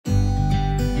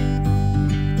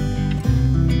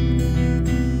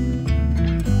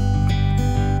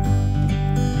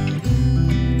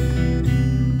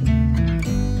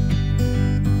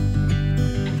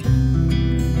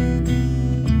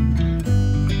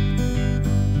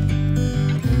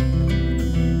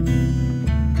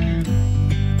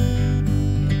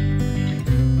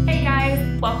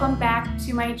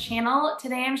to my channel.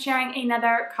 Today I'm sharing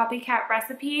another copycat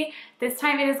recipe. This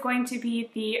time it is going to be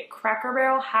the Cracker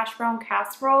Barrel Hashbrown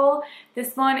Casserole.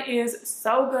 This one is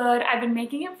so good. I've been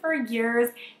making it for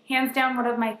years. Hands down one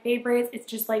of my favorites. It's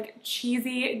just like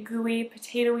cheesy, gooey,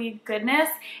 potatoey goodness.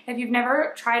 If you've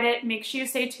never tried it, make sure you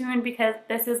stay tuned because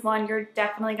this is one you're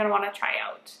definitely going to want to try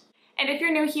out. And if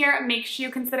you're new here, make sure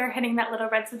you consider hitting that little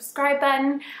red subscribe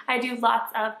button. I do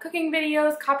lots of cooking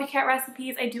videos, copycat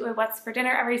recipes. I do a what's for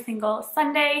dinner every single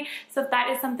Sunday. So if that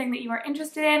is something that you are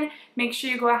interested in, make sure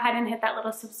you go ahead and hit that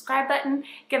little subscribe button.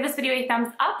 Give this video a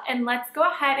thumbs up and let's go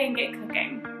ahead and get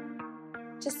cooking.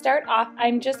 To start off,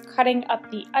 I'm just cutting up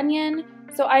the onion.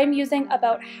 So I'm using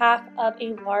about half of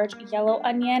a large yellow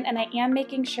onion, and I am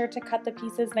making sure to cut the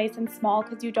pieces nice and small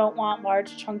because you don't want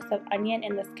large chunks of onion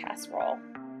in this casserole.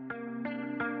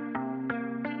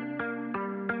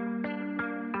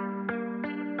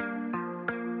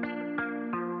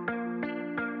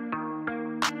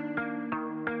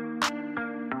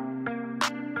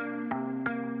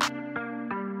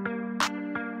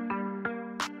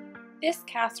 This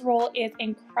casserole is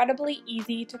incredibly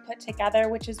easy to put together,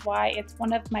 which is why it's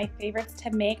one of my favorites to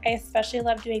make. I especially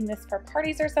love doing this for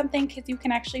parties or something because you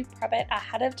can actually prep it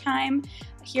ahead of time.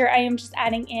 Here I am just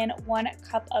adding in 1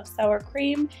 cup of sour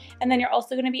cream, and then you're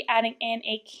also going to be adding in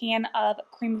a can of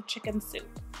cream of chicken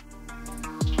soup.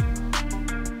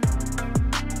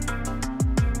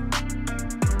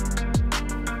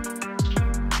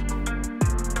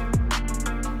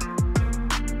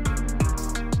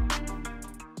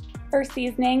 For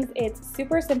seasonings, it's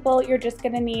super simple. You're just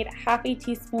going to need half a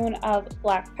teaspoon of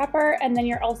black pepper, and then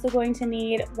you're also going to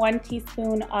need 1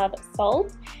 teaspoon of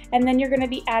salt, and then you're going to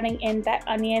be adding in that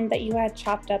onion that you had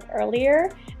chopped up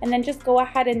earlier, and then just go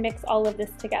ahead and mix all of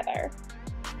this together.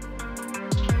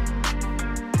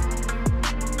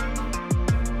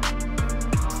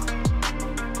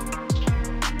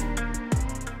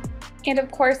 And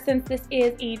of course, since this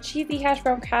is a cheesy hash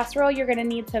brown casserole, you're going to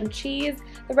need some cheese.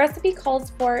 The recipe calls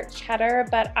for cheddar,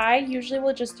 but I usually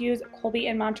will just use Colby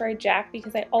and Monterey Jack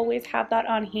because I always have that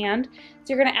on hand.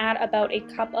 So you're going to add about a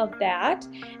cup of that.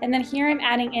 And then here I'm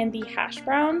adding in the hash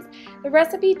browns. The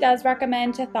recipe does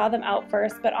recommend to thaw them out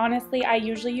first, but honestly, I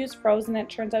usually use frozen. It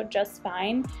turns out just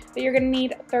fine. But you're going to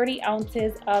need 30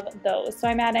 ounces of those. So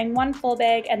I'm adding 1 full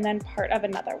bag and then part of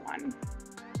another one.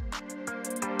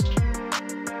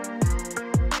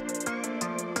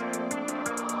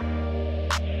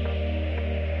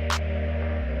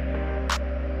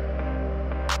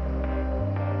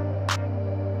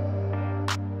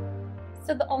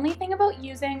 So the only thing about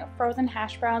using frozen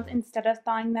hash browns instead of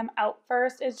thawing them out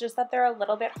first is just that they're a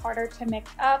little bit harder to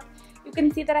mix up. You can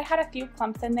see that I had a few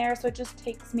clumps in there, so it just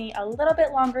takes me a little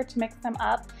bit longer to mix them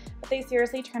up, but they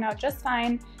seriously turn out just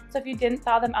fine. So if you didn't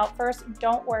thaw them out first,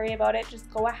 don't worry about it.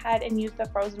 Just go ahead and use the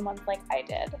frozen ones like I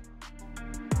did.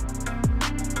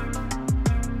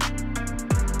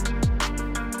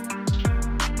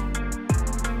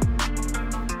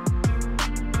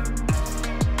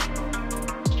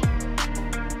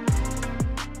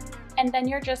 And then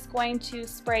you're just going to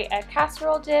spray a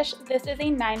casserole dish. This is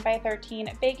a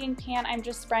 9x13 baking pan. I'm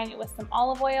just spraying it with some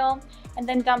olive oil, and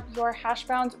then dump your hash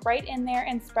browns right in there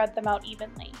and spread them out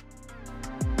evenly.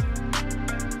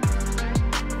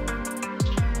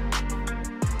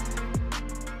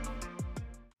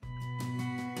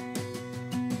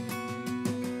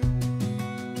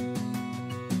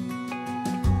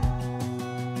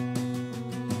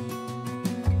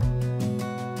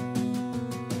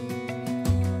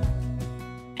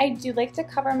 I do like to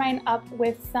cover mine up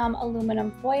with some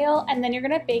aluminum foil, and then you're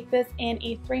going to bake this in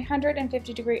a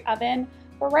 350-degree oven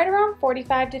for right around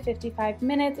 45 to 55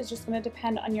 minutes. It's just going to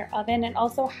depend on your oven and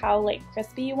also how like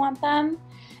crispy you want them.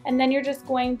 And then you're just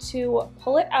going to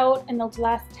pull it out in the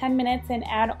last 10 minutes and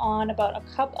add on about a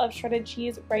cup of shredded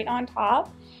cheese right on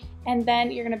top. And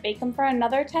then you're going to bake them for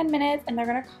another 10 minutes, and they're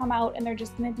going to come out and they're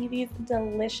just going to be these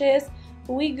delicious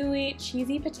gooey,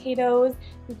 cheesy potatoes.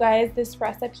 You guys, this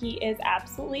recipe is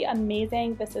absolutely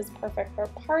amazing. This is perfect for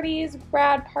parties,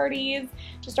 grad parties,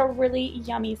 just a really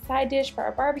yummy side dish for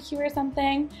a barbecue or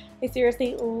something. I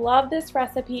seriously love this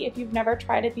recipe. If you've never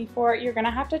tried it before, you're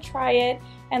gonna have to try it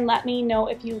and let me know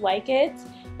if you like it.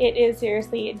 It is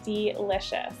seriously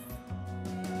delicious.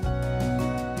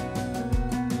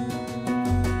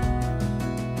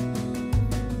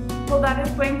 Well, that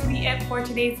is going to be it for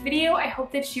today's video. I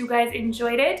hope that you guys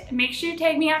enjoyed it. Make sure you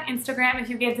tag me on Instagram if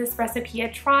you give this recipe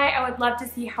a try. I would love to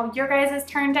see how your guys'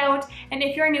 turned out. And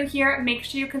if you're new here, make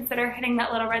sure you consider hitting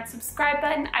that little red subscribe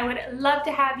button. I would love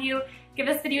to have you. Give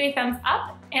this video a thumbs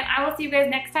up, and I will see you guys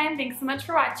next time. Thanks so much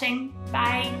for watching.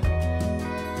 Bye.